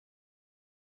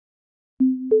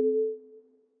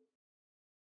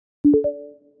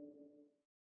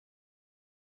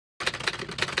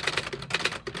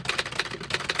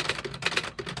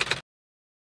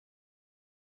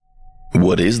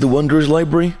What is the Wanderer's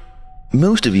Library?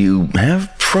 Most of you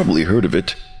have probably heard of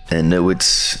it, and know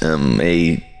it's,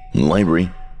 a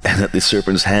library, and that the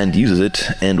Serpent's Hand uses it,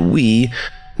 and we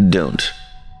don't.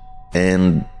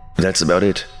 And that's about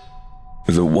it.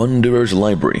 The Wanderer's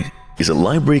Library is a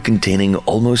library containing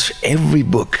almost every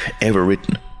book ever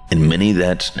written, and many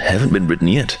that haven't been written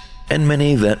yet, and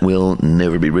many that will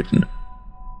never be written.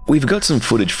 We've got some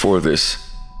footage for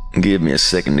this. Give me a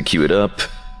second to cue it up.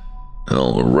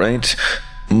 Alright,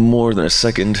 more than a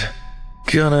second.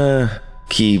 Gonna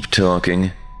keep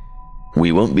talking.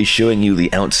 We won't be showing you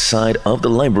the outside of the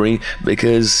library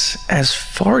because, as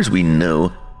far as we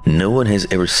know, no one has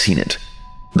ever seen it.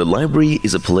 The library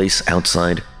is a place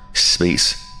outside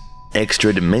space.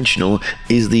 Extradimensional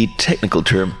is the technical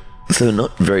term, though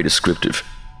not very descriptive.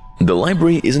 The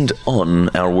library isn't on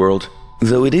our world,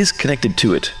 though it is connected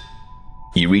to it.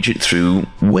 You reach it through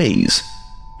ways.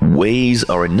 Ways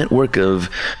are a network of,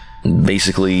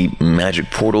 basically, magic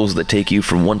portals that take you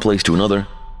from one place to another.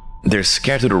 They're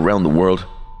scattered around the world.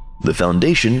 The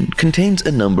Foundation contains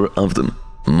a number of them,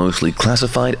 mostly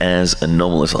classified as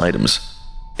anomalous items.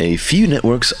 A few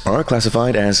networks are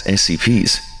classified as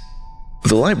SCPs.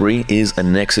 The library is a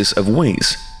nexus of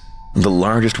ways, the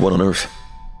largest one on Earth.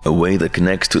 A way that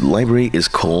connects to the library is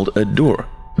called a door,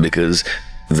 because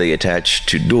they attach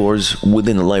to doors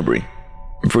within the library.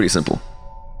 Pretty simple.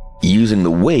 Using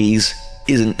the ways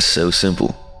isn't so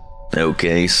simple.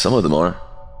 Okay, some of them are.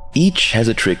 Each has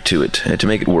a trick to it to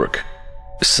make it work.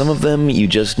 Some of them you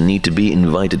just need to be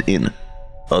invited in.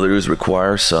 Others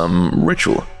require some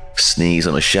ritual. Sneeze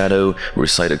on a shadow,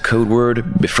 recite a code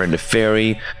word, befriend a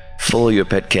fairy, follow your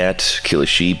pet cat, kill a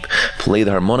sheep, play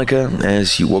the harmonica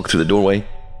as you walk through the doorway.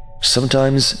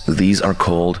 Sometimes these are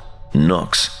called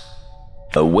knocks.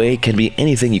 A way can be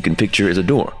anything you can picture as a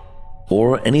door,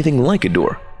 or anything like a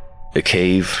door. A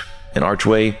cave, an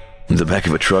archway, the back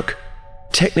of a truck.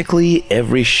 Technically,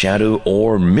 every shadow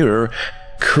or mirror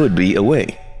could be a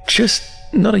way, just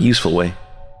not a useful way.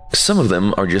 Some of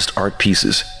them are just art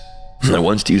pieces. I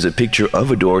once used a picture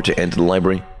of a door to enter the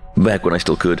library, back when I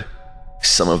still could.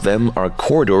 Some of them are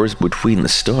corridors between the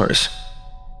stars.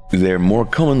 They're more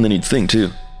common than you'd think,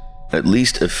 too. At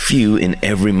least a few in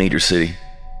every major city.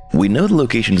 We know the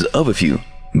locations of a few,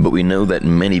 but we know that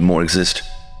many more exist.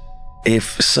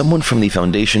 If someone from the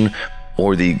Foundation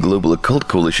or the Global Occult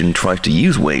Coalition tries to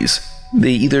use ways,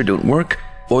 they either don't work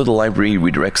or the library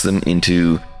redirects them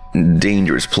into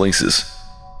dangerous places.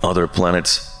 Other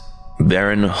planets,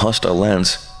 barren, hostile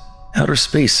lands, outer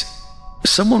space.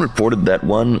 Someone reported that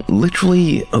one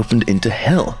literally opened into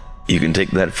hell. You can take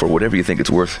that for whatever you think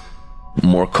it's worth.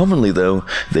 More commonly, though,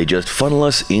 they just funnel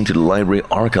us into the library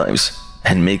archives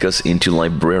and make us into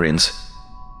librarians.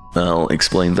 I'll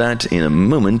explain that in a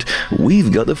moment.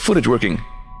 We've got the footage working.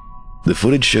 The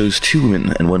footage shows two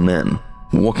women and one man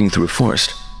walking through a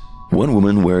forest. One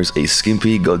woman wears a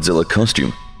skimpy Godzilla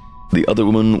costume. The other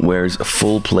woman wears a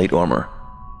full plate armor.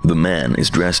 The man is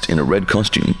dressed in a red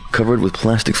costume covered with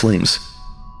plastic flames.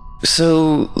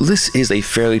 So, this is a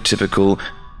fairly typical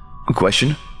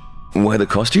question. Why the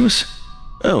costumes?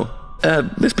 Oh,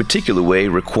 this particular way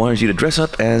requires you to dress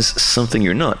up as something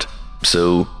you're not.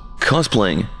 So,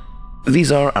 cosplaying.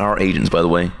 These are our agents, by the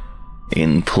way.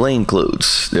 In plain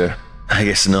clothes. They're, I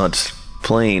guess, not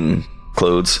plain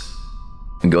clothes.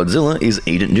 Godzilla is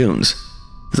Agent Jones.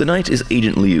 The Knight is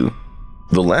Agent Liu.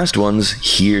 The last one's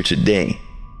here today.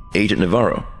 Agent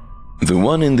Navarro. The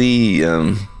one in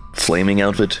the, flaming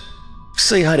outfit.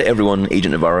 Say hi to everyone,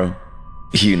 Agent Navarro.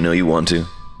 You know you want to.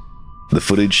 The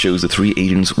footage shows the three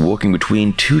agents walking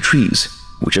between two trees,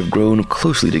 which have grown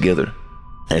closely together.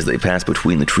 As they pass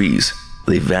between the trees,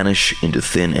 they vanish into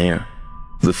thin air.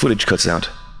 The footage cuts out.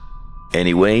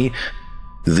 Anyway,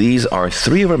 these are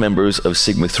three of our members of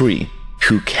Sigma 3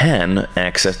 who can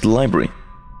access the library.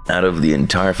 Out of the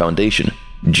entire Foundation,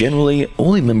 generally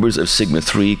only members of Sigma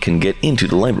 3 can get into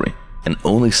the library, and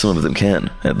only some of them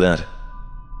can, at that.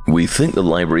 We think the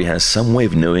library has some way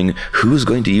of knowing who's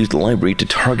going to use the library to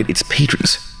target its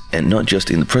patrons, and not just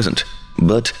in the present,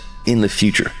 but in the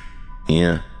future.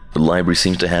 Yeah, the library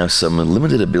seems to have some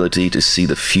limited ability to see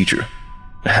the future.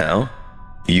 How?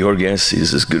 Your guess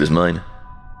is as good as mine.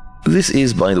 This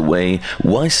is, by the way,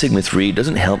 why Sigma 3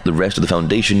 doesn't help the rest of the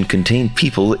Foundation contain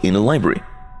people in a library.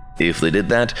 If they did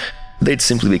that, they'd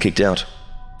simply be kicked out.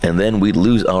 And then we'd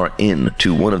lose our in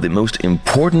to one of the most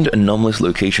important anomalous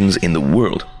locations in the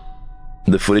world.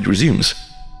 The footage resumes.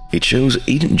 It shows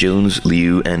Agent Jones,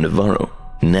 Liu, and Navarro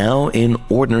now in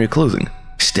ordinary clothing,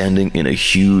 standing in a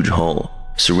huge hall,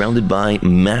 surrounded by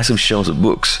massive shelves of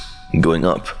books, going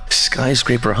up,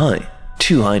 skyscraper high,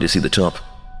 too high to see the top.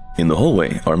 In the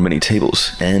hallway are many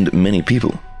tables and many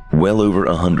people, well over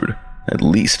 100, at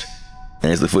least.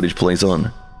 As the footage plays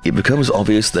on, it becomes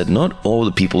obvious that not all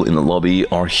the people in the lobby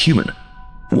are human.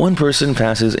 One person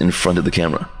passes in front of the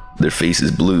camera. Their face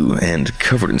is blue and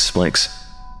covered in spikes.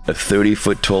 A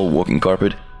 30-foot tall walking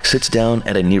carpet sits down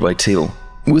at a nearby table,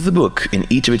 with a book in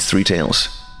each of its 3 tails.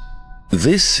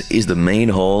 This is the main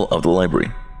hall of the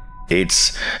library.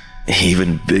 It's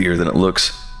even bigger than it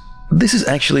looks. This is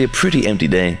actually a pretty empty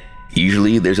day.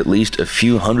 Usually there's at least a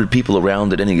few hundred people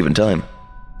around at any given time,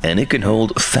 and it can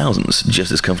hold thousands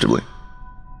just as comfortably.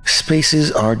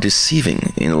 Spaces are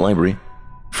deceiving in the library.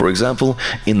 For example,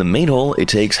 in the main hall it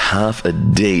takes half a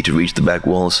day to reach the back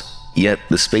walls, yet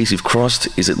the space you've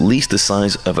crossed is at least the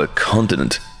size of a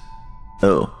continent.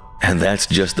 Oh, and that's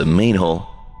just the main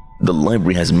hall. The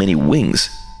library has many wings.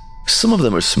 Some of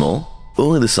them are small,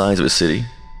 only the size of a city.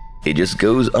 It just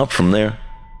goes up from there.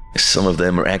 Some of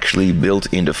them are actually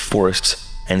built into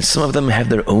forests, and some of them have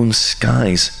their own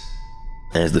skies.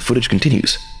 As the footage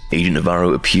continues, Agent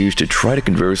Navarro appears to try to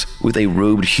converse with a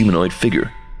robed humanoid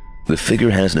figure. The figure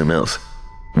has no mouth.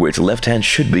 Where its left hand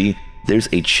should be, there's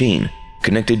a chain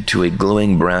connected to a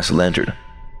glowing brass lantern.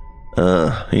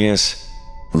 Yes.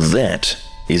 That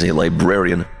is a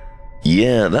librarian.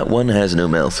 Yeah, that one has no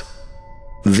mouth.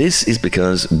 This is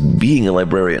because being a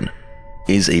librarian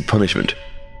is a punishment,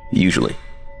 usually.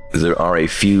 There are a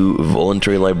few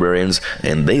voluntary librarians,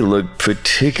 and they look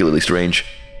particularly strange.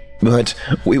 But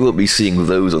we won't be seeing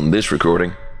those on this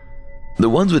recording. The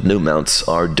ones with no mouths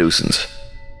are docents.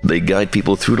 They guide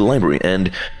people through the library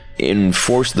and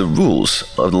enforce the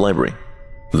rules of the library.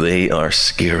 They are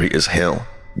scary as hell.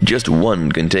 Just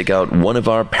one can take out one of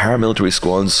our paramilitary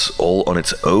squads all on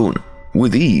its own,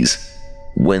 with ease.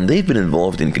 When they've been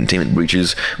involved in containment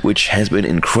breaches, which has been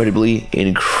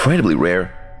incredibly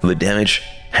rare, the damage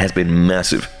has been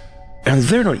massive. And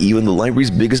they're not even the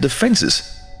library's biggest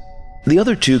defenses. The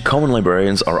other 2 common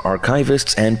librarians are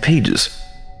archivists and pages.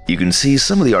 You can see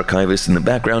some of the archivists in the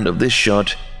background of this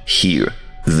shot here.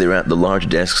 They're at the large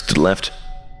desks to the left.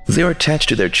 They're attached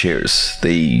to their chairs.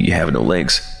 They have no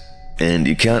legs. And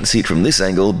you can't see it from this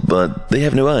angle, but they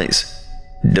have no eyes.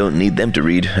 Don't need them to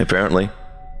read, apparently.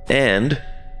 And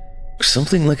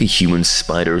something like a human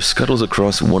spider scuttles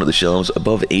across one of the shelves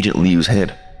above Agent Liu's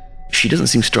head. She doesn't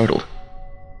seem startled.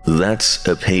 That's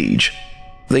a page.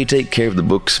 They take care of the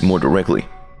books more directly.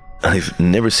 I've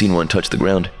never seen one touch the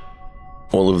ground.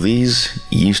 All of these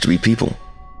used to be people.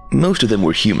 Most of them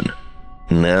were human.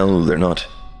 Now they're not.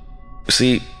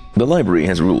 See, the library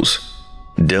has rules.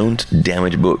 Don't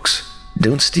damage books.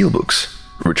 Don't steal books.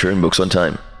 Return books on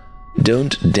time.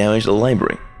 Don't damage the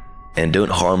library. And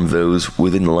don't harm those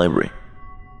within the library.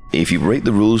 If you break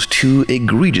the rules too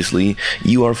egregiously,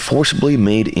 you are forcibly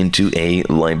made into a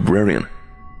librarian.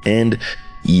 And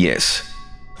yes,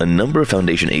 a number of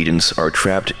Foundation agents are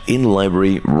trapped in the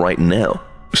library right now,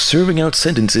 serving out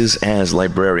sentences as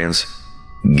librarians.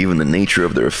 Given the nature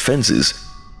of their offenses,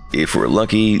 if we're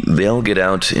lucky, they'll get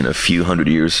out in a few hundred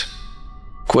years.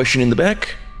 Question in the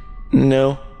back?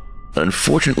 No.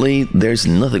 Unfortunately, there's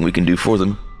nothing we can do for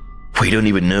them. We don't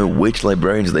even know which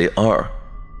librarians they are.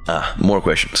 More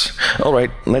questions.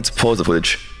 Alright, let's pause the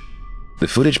footage. The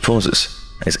footage pauses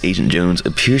as Agent Jones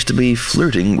appears to be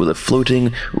flirting with a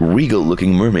floating,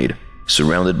 regal-looking mermaid,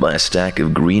 surrounded by a stack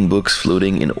of green books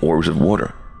floating in orbs of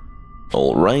water.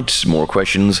 Alright, more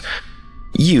questions.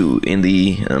 You in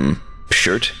the,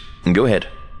 shirt? Go ahead.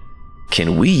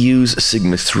 Can we use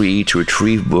Sigma-3 to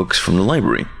retrieve books from the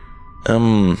library?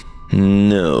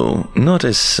 No, not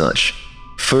as such.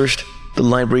 First, the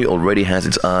library already has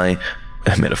its eye,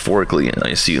 metaphorically, I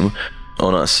assume,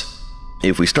 on us.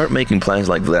 If we start making plans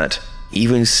like that,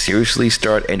 even seriously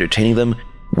start entertaining them,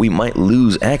 we might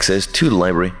lose access to the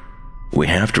library. We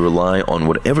have to rely on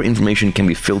whatever information can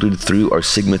be filtered through our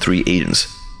Sigma-3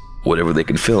 agents. Whatever they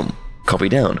can film, copy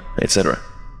down, etc.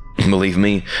 Believe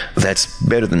me, that's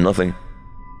better than nothing.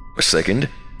 Second,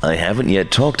 I haven't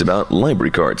yet talked about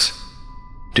library cards.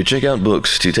 To check out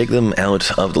books, to take them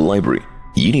out of the library,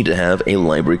 you need to have a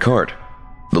library card.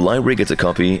 The library gets a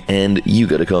copy, and you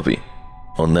get a copy.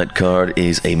 On that card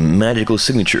is a magical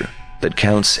signature that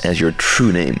counts as your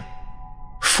true name.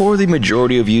 For the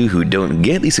majority of you who don't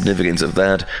get the significance of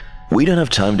that, we don't have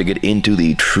time to get into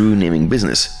the true naming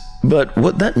business. But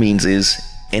what that means is,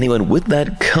 anyone with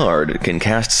that card can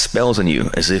cast spells on you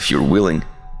as if you're willing.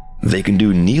 They can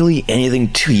do nearly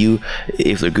anything to you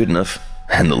if they're good enough,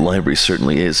 and the library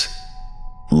certainly is.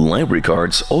 Library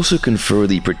cards also confer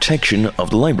the protection of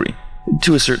the library,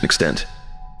 to a certain extent.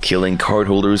 Killing card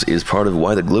holders is part of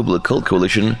why the Global Occult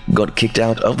Coalition got kicked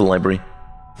out of the library.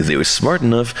 They were smart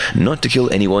enough not to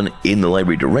kill anyone in the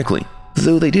library directly,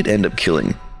 though they did end up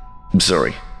killing.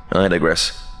 Sorry, I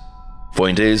digress.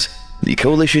 Point is, the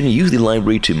Coalition used the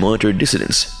library to monitor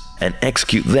dissidents and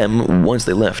execute them once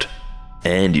they left.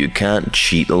 And you can't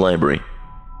cheat the library.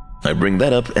 I bring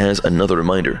that up as another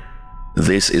reminder.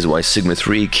 This is why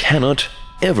Sigma-3 cannot,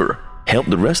 ever, help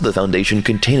the rest of the Foundation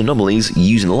contain anomalies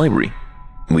using the library.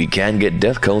 We can get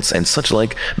death cults and such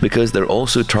like because they're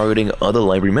also targeting other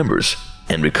library members,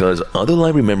 and because other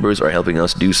library members are helping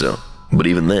us do so. But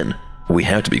even then, we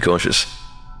have to be cautious.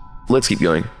 Let's keep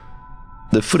going.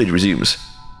 The footage resumes.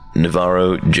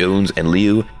 Navarro, Jones, and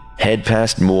Liu head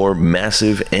past more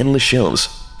massive, endless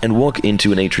shelves and walk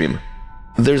into an atrium.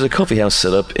 There's a coffee house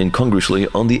set up incongruously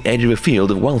on the edge of a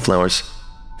field of wildflowers.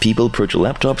 People perch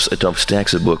laptops atop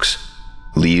stacks of books.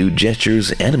 Liu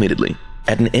gestures animatedly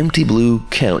at an empty blue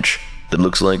couch that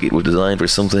looks like it was designed for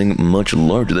something much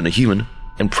larger than a human,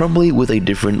 and probably with a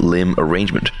different limb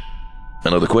arrangement.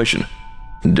 Another question.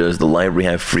 Does the library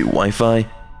have free Wi-Fi?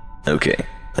 Okay,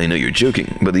 I know you're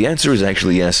joking, but the answer is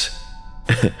actually yes.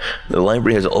 The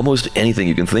library has almost anything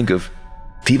you can think of.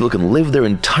 People can live their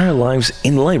entire lives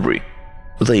in the library.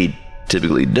 They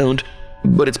typically don't,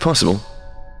 but it's possible.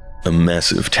 A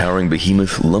massive, towering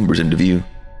behemoth lumbers into view,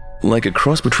 like a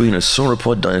cross between a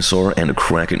sauropod dinosaur and a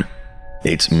kraken.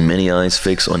 Its many eyes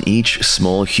fix on each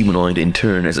small humanoid in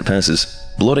turn as it passes,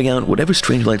 blotting out whatever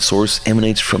strange light source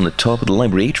emanates from the top of the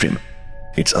library atrium.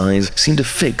 Its eyes seem to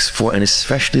fix for an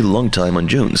especially long time on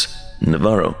Jones,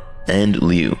 Navarro, and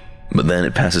Liu, but then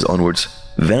it passes onwards,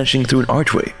 vanishing through an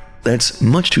archway that's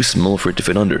much too small for it to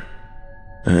fit under.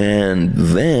 And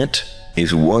that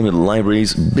is one of the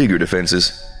library's bigger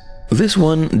defenses. This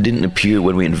one didn't appear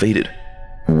when we invaded.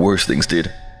 Worse things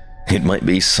did. It might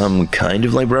be some kind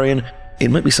of librarian, it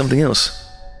might be something else.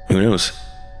 Who knows?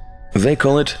 They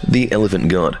call it the Elephant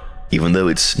God, even though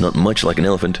it's not much like an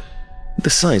elephant. The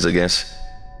size, I guess.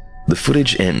 The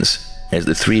footage ends as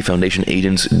the three Foundation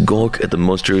agents gawk at the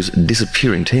monster's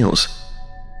disappearing tails.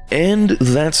 And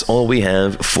that's all we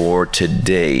have for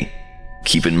today.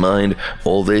 Keep in mind,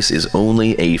 all this is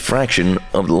only a fraction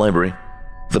of the library.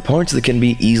 The parts that can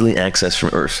be easily accessed from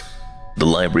Earth. The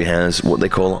library has what they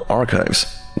call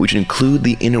archives, which include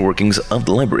the inner workings of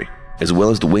the library, as well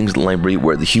as the wings of the library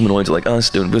where the humanoids like us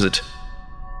don't visit.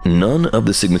 None of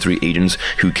the Sigma-3 agents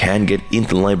who can get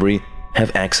into the library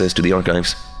have access to the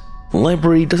archives. The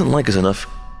library doesn't like us enough,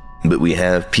 but we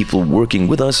have people working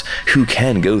with us who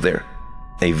can go there.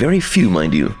 A very few,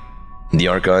 mind you. The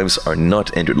archives are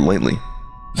not entered lightly.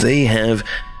 They have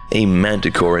a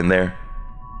manticore in there.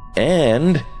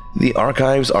 And the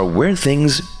archives are where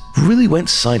things really went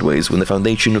sideways when the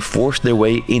Foundation forced their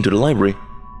way into the library.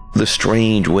 The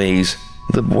strange ways,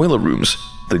 the boiler rooms,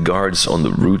 the guards on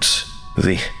the routes,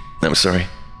 I'm sorry.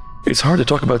 It's hard to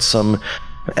talk about some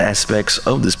aspects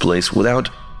of this place without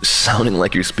sounding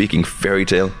like you're speaking fairy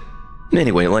tale.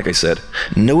 Anyway, like I said,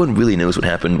 no one really knows what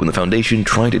happened when the Foundation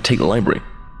tried to take the library.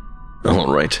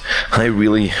 Alright, I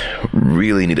really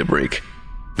need a break.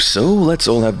 So let's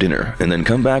all have dinner and then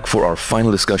come back for our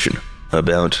final discussion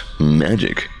about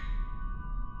magic.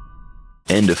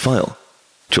 End of file.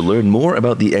 To learn more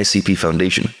about the SCP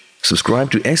Foundation,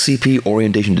 subscribe to SCP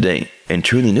Orientation today and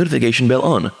turn the notification bell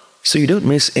on so you don't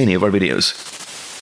miss any of our videos.